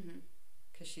attachment.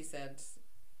 Because she said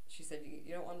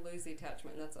you don't want to lose the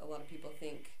attachment, and that's what a lot of people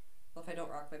think. Well, if I don't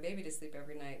rock my baby to sleep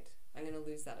every night, I'm gonna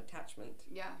lose that attachment.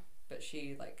 Yeah. But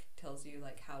she like tells you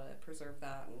like how to preserve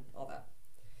that and all that.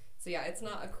 So yeah, it's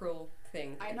not a cruel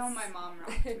thing. I know my mom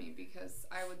rocked me because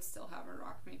I would still have her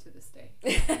rock me to this day.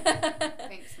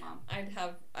 Thanks, Mom. I'd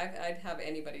have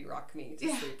anybody rock me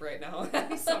to sleep right now. That'd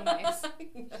be so nice.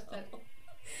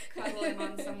 Cuddling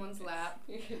on someone's lap.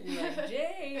 You're like,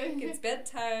 Jake, it's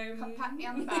bedtime. Come pat me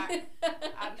on the back.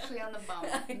 Actually on the bum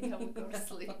until we go to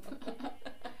sleep.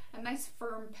 A nice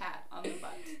firm pat on the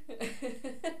butt.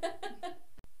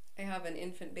 I have an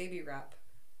infant baby wrap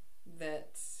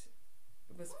that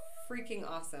was freaking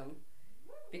awesome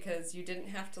because you didn't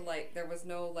have to there was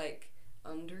no like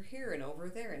under here and over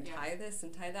there and tie this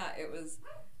and tie that. It was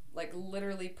like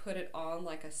literally put it on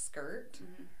like a skirt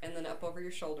and then up over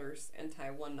your shoulders and tie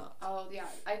one knot. Oh yeah,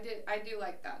 I do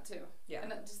like that too. Yeah,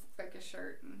 and it just looked like a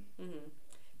shirt.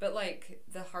 But like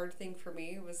the hard thing for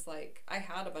me was like I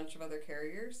had a bunch of other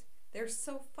carriers. They're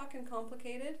so fucking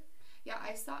complicated. Yeah,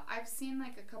 I've seen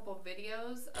like a couple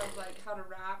videos of like how to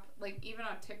wrap, like even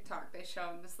on TikTok they show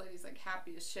this lady's like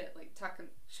happy as shit, like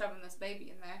shoving this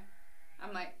baby in there.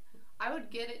 I'm like, I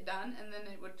would get it done and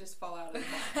then it would just fall out of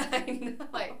the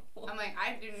box. Like, I'm like,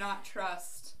 I do not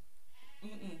trust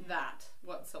that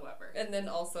whatsoever. And then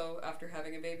also, after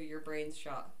having a baby, your brain's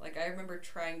shot. Like, I remember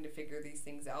trying to figure these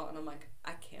things out, and I'm like,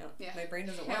 I can't. Yeah. My brain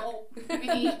doesn't Help work.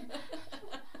 me.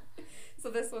 So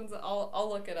this one's, I'll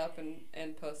look it up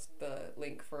and post the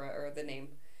link for it, or the name,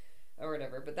 or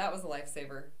whatever. But that was a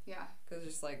lifesaver. Yeah. Because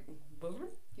just like, put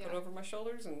Yeah. it over my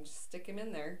shoulders and stick him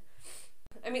in there.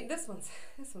 I mean, this one's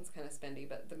kind of spendy,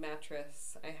 but the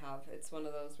mattress I have, it's one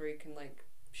of those where you can like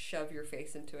shove your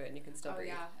face into it and you can still breathe.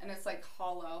 Yeah, and it's like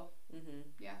hollow.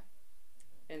 Yeah.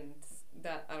 And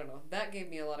that, I don't know, that gave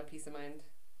me a lot of peace of mind,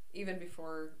 even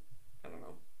before, I don't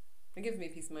know, it gives me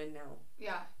peace of mind now.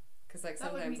 Yeah. Because like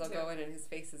That would sometimes me I'll too. go in and his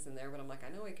face is in there, but I'm like, I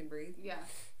know he can breathe. Yeah.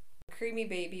 Creamy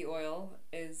baby oil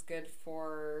is good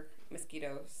for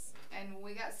mosquitoes. And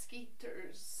we got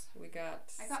skeeters. We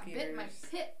got I got bit in my skeeters.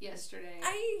 pit yesterday.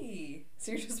 Aye!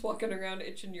 So you're just walking around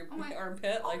itching your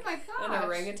armpit like oh my gosh. an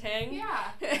orangutan?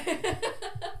 Yeah.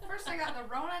 First I got the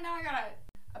Rona, now I got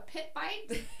a pit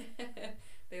bite.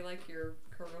 They like your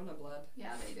corona blood.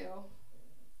 Yeah, they do.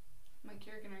 I'm like,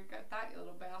 you're gonna regret that, you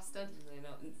little bastard. I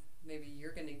know. Maybe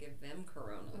you're gonna give them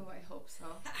corona. Oh, I hope so.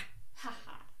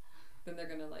 Haha. Then they're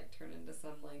gonna like turn into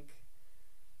some like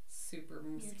super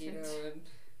mosquito Mutant. and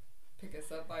pick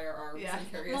us up by our arms Yeah.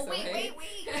 and carry us Well, away.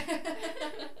 wait.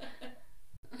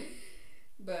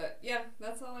 But yeah,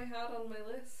 that's all I had on my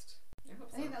list. I hope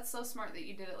I so. think that's so smart that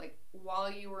you did it like while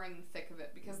you were in the thick of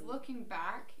it, because looking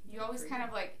back, you Yeah, always for kind you.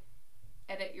 of like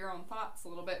edit your own thoughts a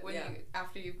little bit when Yeah. you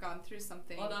after you've gone through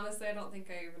something. Well, and honestly, I don't think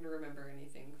I even remember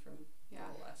anything from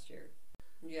Yeah. the last year.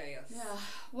 Yeah, yes. Yeah.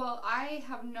 Well, I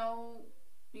have no,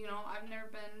 I've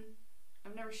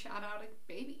never shot out a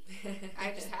baby.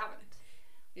 I just haven't.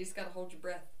 You just gotta hold your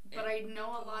breath. But I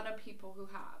know a lot of people who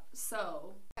have.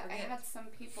 So I Forget. had some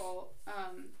people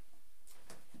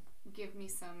give me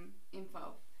some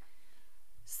info.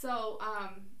 So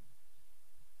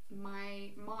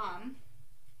my mom,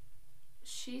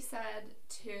 she said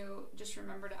to just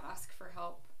remember to ask for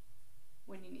help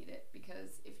when you need it,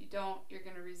 because if you don't, you're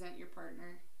going to resent your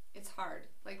partner. It's hard,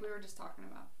 like we were just talking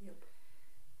about. Yep.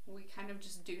 We kind of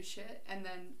just do shit, and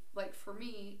then like for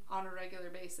me on a regular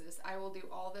basis, I will do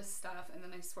all this stuff, and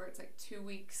then I swear it's like 2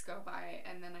 weeks go by,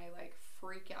 and then I like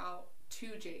freak out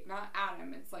to Jake, not at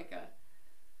him. It's like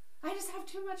I just have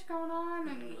too much going on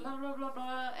and blah blah blah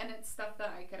blah, and it's stuff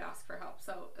that I could ask for help.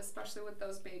 So especially with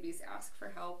those babies, ask for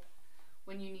help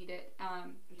when you need it.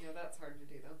 Yeah, that's hard to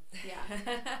do though.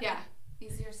 Yeah,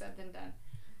 easier said than done.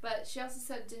 But she also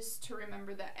said just to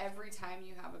remember that every time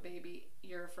you have a baby,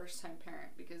 you're a first-time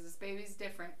parent, because this baby's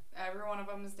different. Every one of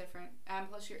them is different, and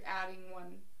plus you're adding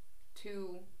one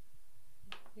to.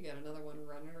 You got another one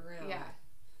running around. Yeah.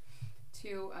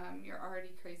 To your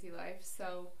already crazy life.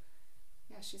 So,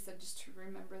 yeah, she said just to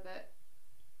remember that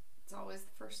it's always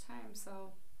the first time,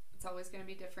 so it's always going to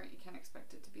be different. You can't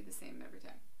expect it to be the same every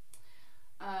time.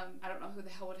 I don't know who the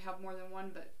hell would have more than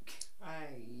one, but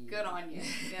good on you,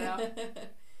 you know?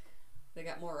 They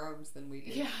got more arms than we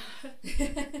do. Yeah.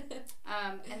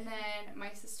 And then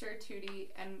my sister Tootie,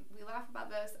 and we laugh about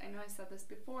this. I know I said this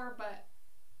before, but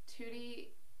Tootie,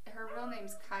 her real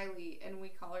name's Kylie, and we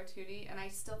call her Tootie. And I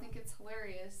still think it's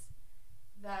hilarious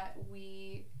that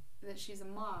she's a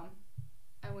mom,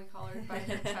 and we call her by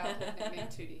her childhood nickname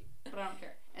Tootie. But I don't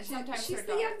care. And sometimes she's her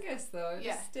the daughter. youngest though. It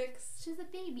just sticks. She's a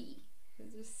baby. It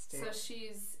just sticks. So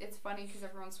it's funny because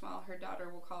every once in a while her daughter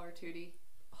will call her Tootie.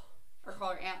 Or call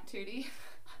her Aunt Tootie.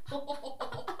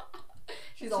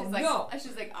 She's all, like, no.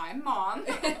 She's like, I'm mom.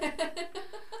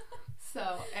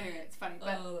 So anyway, it's funny.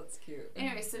 But oh, that's cute.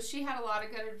 anyway, so she had a lot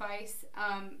of good advice.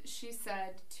 She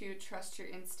said to trust your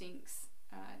instincts.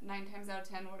 9 times out of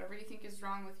 10, whatever you think is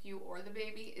wrong with you or the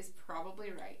baby is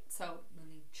probably right. So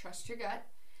trust your gut.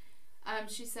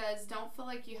 She says, don't feel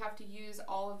like you have to use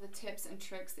all of the tips and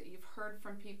tricks that you've heard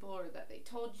from people or that they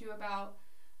told you about.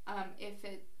 If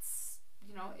it's,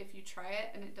 if you try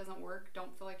it and it doesn't work,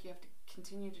 don't feel like you have to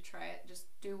continue to try it. Just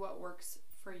do what works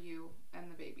for you and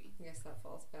the baby. I guess that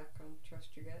falls back on trust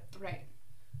your gut. Right.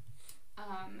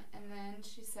 And then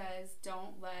she says,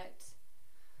 don't let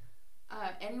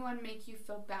anyone make you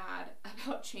feel bad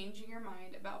about changing your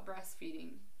mind about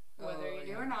breastfeeding. Whether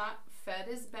you do or not, fed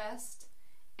is best.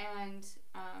 And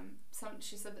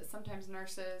she said that sometimes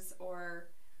nurses or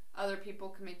other people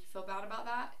can make you feel bad about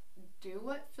that. Do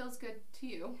what feels good to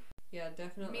you. Yeah,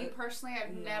 definitely. Me personally,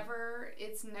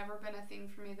 it's never been a thing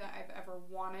for me that I've ever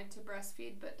wanted to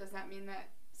breastfeed, but does that mean that,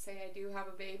 say I do have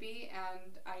a baby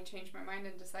and I change my mind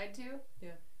and decide to?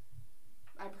 Yeah.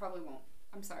 I probably won't.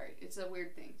 I'm sorry. It's a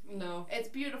weird thing. No. It's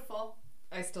beautiful.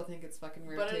 I still think it's fucking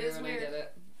weird But too, it is and weird. I get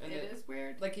it. And It is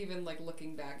weird. Like even like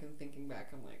looking back and thinking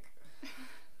back, I'm like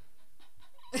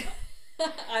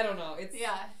I don't know.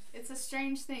 It's a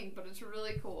strange thing, but it's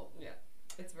really cool. Yeah.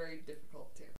 It's very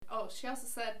difficult too. Oh, she also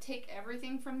said take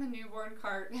everything from the newborn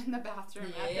cart in the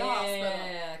bathroom at the hospital.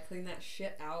 Yeah, clean that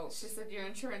shit out. She said your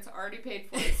insurance already paid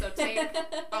for it, so take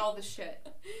all the shit.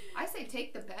 I say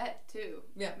take the bed too.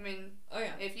 Yeah. I mean,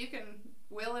 yeah. If you can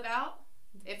wheel it out,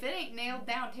 if it ain't nailed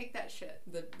down, take that shit.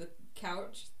 The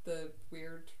couch, the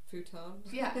weird futon.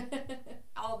 Yeah.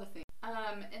 All the things.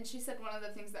 And she said one of the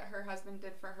things that her husband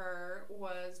did for her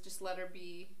was just let her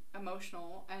be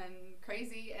emotional and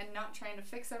crazy and not trying to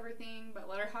fix everything, but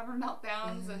let her have her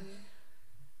meltdowns, and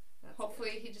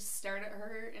hopefully he just stared at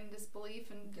her in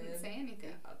disbelief and didn't say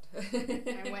anything.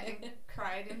 And went and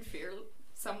cried in fear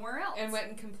somewhere else. And went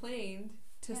and complained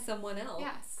to someone else.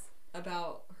 Yes.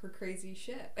 About her crazy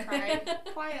shit. Cried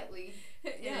quietly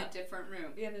in a different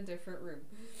room. In a different room.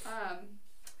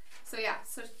 So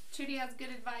Trudy has good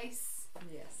advice.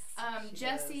 Yes.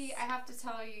 Jessie, does. I have to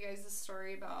tell you guys a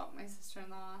story about my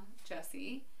sister-in-law,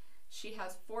 Jessie. She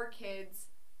has 4 kids.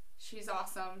 She's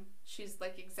awesome. She's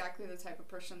like exactly the type of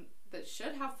person that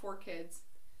should have 4 kids,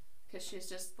 because she's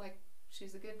just like,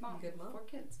 she's a good mom. 4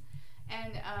 kids.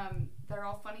 And they're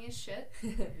all funny as shit.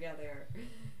 Yeah, they are.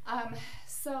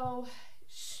 So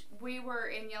we were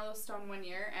in Yellowstone one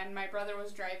year, and my brother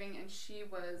was driving, and she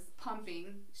was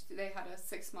pumping. They had a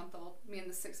 6-month-old. Me and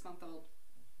the 6-month-old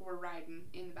were riding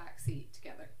in the back seat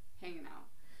together, hanging out.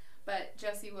 But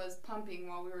Jessie was pumping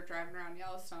while we were driving around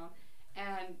Yellowstone,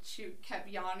 and she kept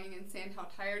yawning and saying how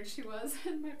tired she was.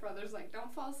 And my brother's like,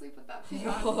 "Don't fall asleep with that thing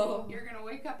on. You're gonna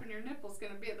wake up and your nipple's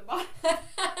gonna be at the bottom."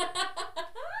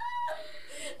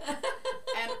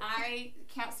 And I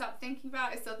can't stop thinking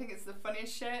about it. I still think it's the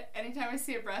funniest shit. Anytime I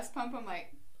see a breast pump, I'm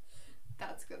like,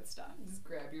 that's good stuff. Just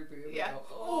grab your boob. Yeah. And go,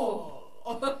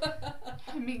 oh.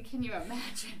 I mean, can you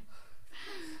imagine?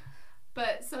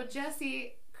 But so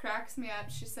Jessie cracks me up.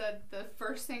 She said the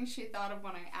first thing she thought of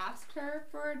when I asked her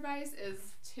for advice is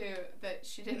that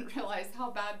she didn't realize how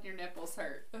bad your nipples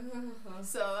hurt.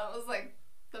 So that was like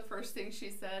the first thing she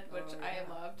said, which I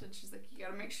loved. And she's like, you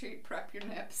gotta make sure you prep your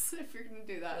nips if you're gonna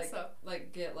do that.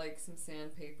 Like get like some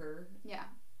sandpaper. Yeah.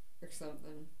 Or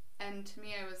something. And to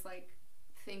me, I was like,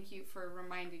 thank you for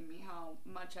reminding me how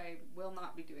much I will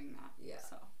not be doing that. Yeah.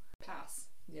 So pass.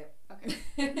 Yep. Okay.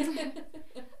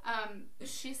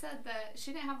 She said that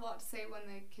she didn't have a lot to say when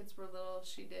the kids were little.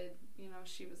 She did,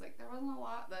 she was like, there wasn't a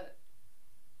lot that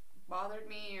bothered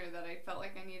me or that I felt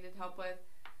like I needed help with,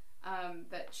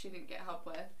 that she didn't get help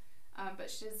with. But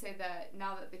she did say that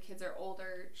now that the kids are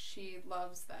older, she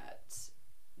loves that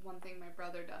one thing my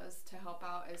brother does to help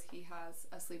out is he has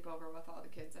a sleepover with all the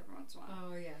kids every once in a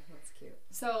while. Oh, yeah. That's cute.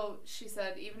 So she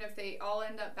said, even if they all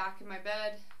end up back in my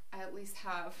bed, I at least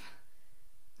have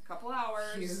a couple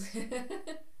hours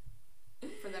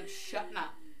for them shutting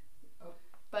up. Oh.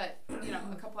 But,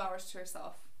 a couple hours to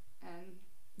herself and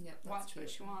watch what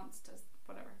she wants, does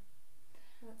whatever.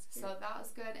 That's cute. So that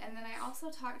was good. And then I also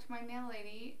talked to my nail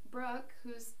lady, Brooke,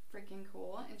 who's freaking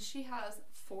cool, and she has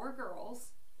 4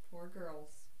 girls. 4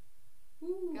 girls.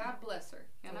 Ooh. God bless her.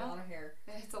 It's a lot of hair.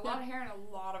 It's a lot of hair and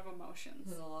a lot of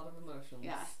emotions. And a lot of emotions.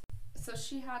 Yeah. So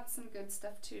she had some good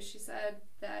stuff too. She said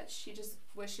that she just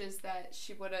wishes that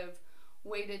she would have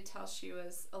waited till she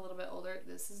was a little bit older.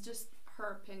 This is just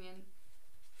her opinion.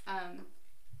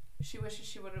 She wishes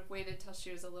she would have waited till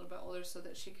she was a little bit older so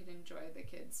that she could enjoy the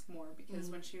kids more,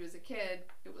 because when she was a kid,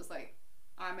 it was like,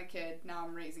 I'm a kid, now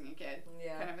I'm raising a kid,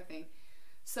 kind of a thing.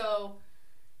 So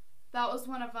that was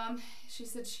one of them. She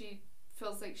said she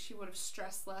feels like she would have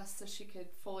stressed less so she could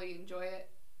fully enjoy it,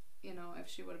 if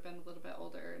she would have been a little bit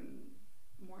older and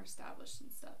more established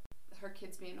and stuff. Her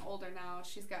kids being older now,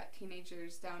 she's got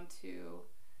teenagers down to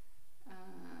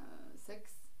 5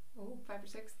 or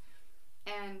 6.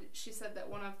 And she said that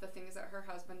one of the things that her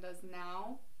husband does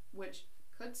now, which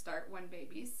could start with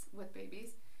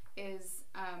babies, is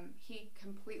he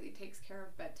completely takes care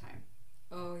of bedtime.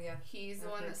 Oh, yeah. He's the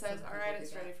one that says, all right,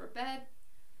 it's ready for bed.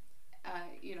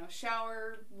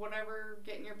 Shower, whatever,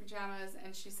 get in your pajamas.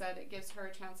 And she said it gives her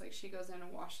a chance, like she goes in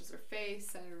and washes her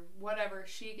face or whatever.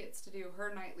 She gets to do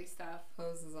her nightly stuff.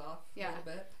 Hoses off a little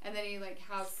bit. And then he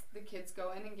has the kids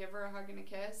go in and give her a hug and a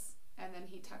kiss. And then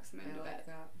he tucks them into bed.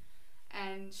 That.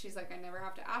 And she's like, I never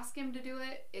have to ask him to do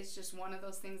it. It's just one of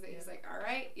those things that he's like, all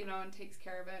right, and takes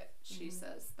care of it. She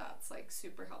says that's like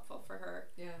super helpful for her.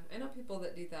 Yeah, I know people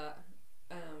that do that.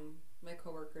 My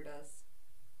coworker does.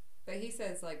 But he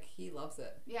says, like, he loves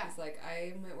it. Yeah. He's like,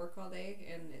 I'm at work all day,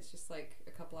 and it's just, like, a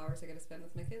couple hours I get to spend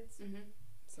with my kids. Mm-hmm.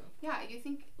 So. Yeah, you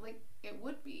think, like, it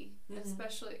would be.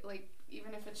 Especially, like,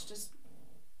 even if it's just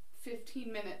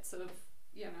 15 minutes of,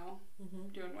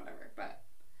 doing whatever. But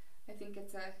I think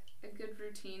it's a good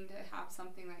routine to have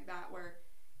something like that where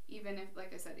even if,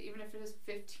 like I said, even if it is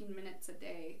 15 minutes a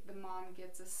day, the mom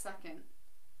gets a second.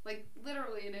 Like,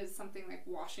 literally it is something like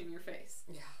washing your face.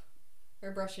 Yeah.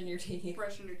 Or brushing your teeth.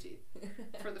 Brushing your teeth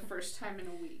for the first time in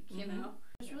a week, you know?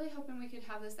 I was really hoping we could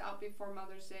have this out before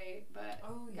Mother's Day, but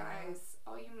guys,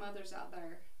 all you mothers out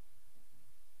there,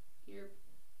 you're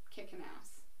kicking ass.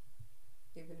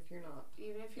 Even if you're not.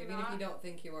 Even if you don't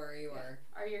think you are, you are.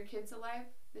 Are your kids alive?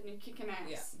 Then you're kicking ass.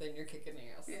 Yeah, then you're kicking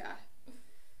ass. Yeah.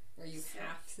 Are you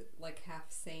half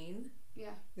sane?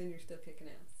 Yeah. Then you're still kicking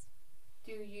ass.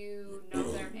 Do you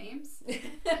know their names?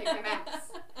 Kicking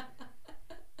ass.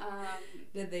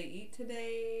 Did they eat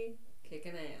today?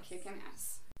 Kicking ass. Kicking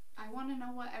ass. I want to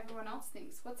know what everyone else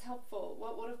thinks. What's helpful?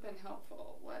 What would have been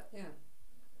helpful? What? Yeah.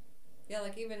 Yeah,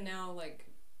 like even now, like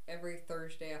every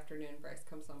Thursday afternoon, Bryce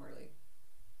comes home early,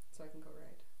 so I can go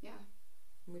ride. Yeah.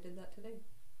 And we did that today,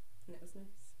 and it was nice.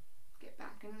 Get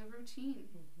back in the routine.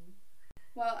 Mm-hmm.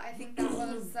 Well, I think that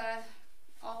was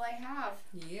all I have.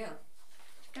 Yeah.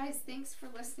 Guys, thanks for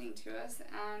listening to us,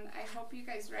 and I hope you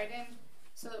guys write in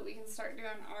so that we can start doing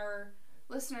our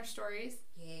listener stories.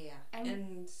 Yeah.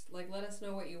 And like, let us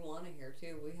know what you want to hear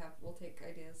too. We'll take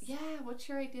ideas. Yeah. What's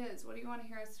your ideas? What do you want to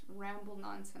hear us ramble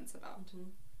nonsense about? Mm-hmm.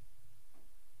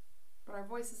 But our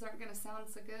voices aren't going to sound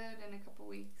so good in a couple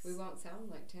weeks. We won't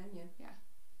sound like Tanya. Yeah.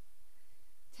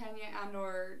 Tanya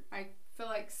or I feel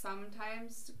like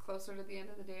sometimes closer to the end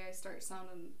of the day I start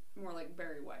sounding more like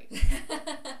Barry White.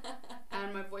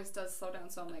 And my voice does slow down,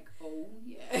 so I'm like, oh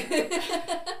yeah.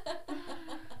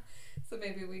 So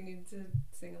maybe we need to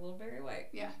sing a little Barry White.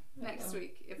 Yeah, next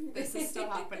week, if this is still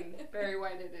happening. Barry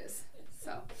White it is.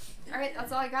 So, alright,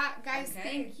 that's all I got. Guys,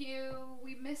 thank you.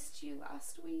 We missed you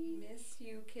last week. Miss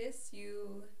you, kiss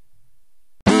you.